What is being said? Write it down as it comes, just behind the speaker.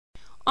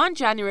On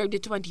January the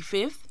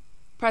 25th,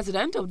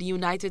 President of the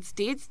United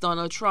States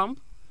Donald Trump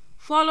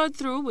followed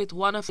through with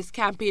one of his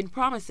campaign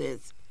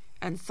promises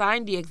and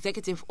signed the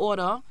executive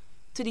order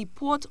to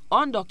deport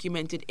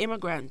undocumented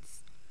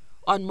immigrants.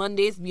 On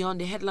Monday's Beyond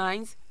the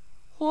Headlines,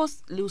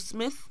 host Lou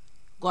Smith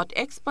got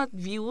expert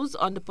views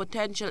on the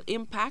potential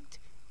impact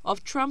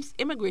of Trump's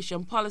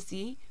immigration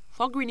policy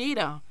for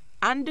Grenada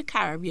and the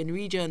Caribbean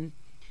region.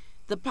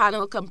 The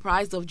panel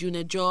comprised of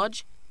Junior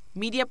George,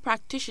 media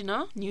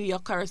practitioner, New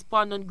York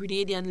correspondent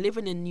Grenadian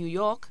living in New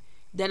York,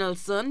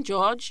 Denelson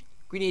George,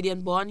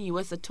 Grenadian-born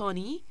U.S.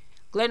 Attorney,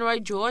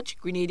 Glenroy George,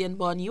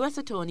 Grenadian-born U.S.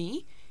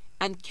 Attorney,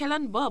 and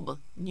Kellen Bubb,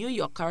 New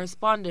York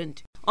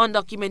correspondent.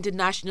 Undocumented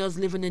nationals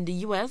living in the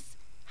U.S.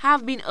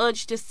 have been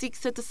urged to seek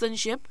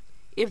citizenship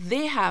if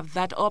they have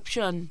that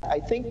option. I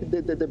think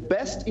the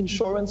best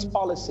insurance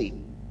policy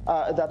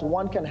that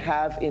one can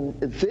have in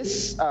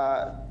this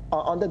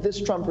under this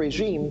Trump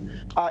regime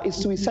is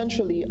to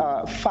essentially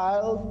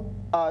file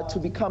to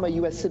become a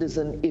U.S.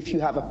 citizen if you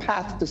have a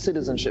path to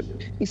citizenship.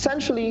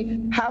 Essentially,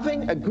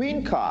 having a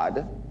green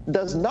card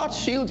does not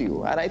shield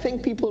you, and I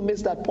think people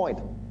miss that point.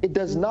 It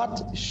does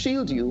not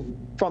shield you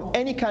from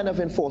any kind of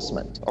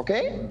enforcement,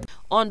 okay?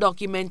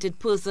 Undocumented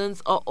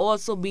persons are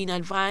also being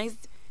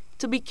advised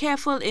to be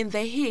careful in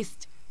their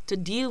haste to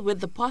deal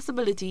with the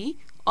possibility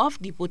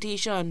of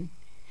deportation.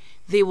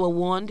 They were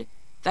warned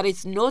that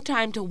it's no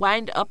time to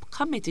wind up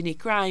committing a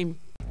crime.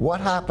 What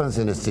happens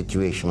in a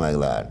situation like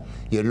that?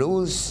 You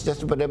lose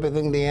just about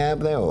everything they have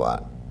there, or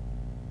what?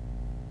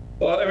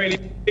 Well, I mean,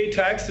 if you pay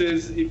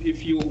taxes,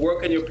 if you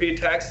work and you pay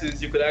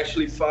taxes, you could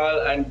actually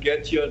file and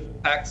get your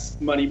tax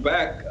money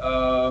back.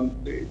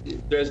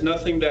 There's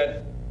nothing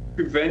that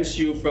prevents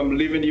you from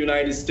leaving the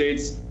United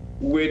States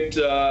with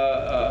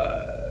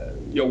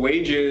your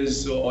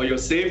wages or your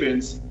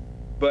savings.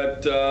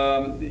 But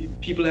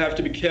people have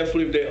to be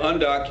careful if they're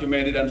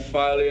undocumented and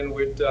file in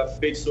with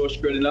fake social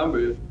security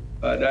number.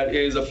 That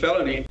is a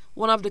felony.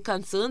 One of the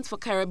concerns for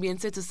Caribbean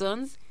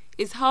citizens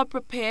is how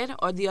prepared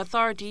are the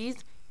authorities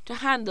to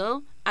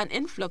handle an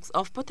influx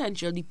of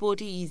potential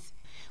deportees.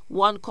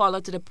 One caller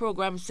to the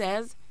program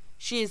says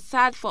she is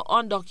sad for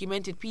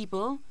undocumented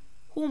people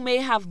who may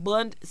have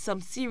burned some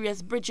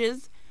serious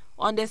bridges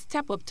on their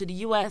step up to the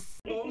U.S.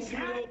 It's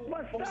hard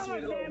for some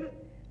of them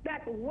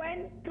that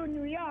went to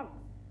New York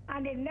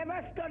and they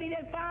never studied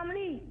their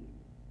family.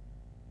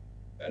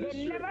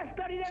 They never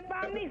studied their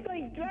family, so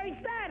it's very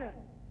sad.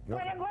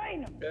 Where they're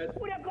going?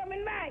 Who they're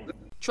coming by?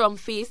 Trump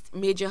faced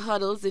major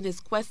hurdles in his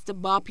quest to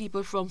bar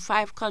people from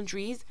 5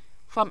 countries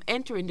from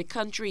entering the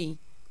country,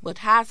 but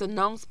has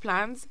announced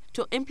plans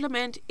to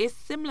implement a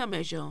similar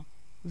measure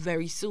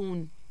very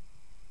soon.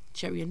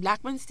 Cherry and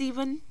Blackman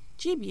Stephen,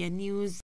 GBN News.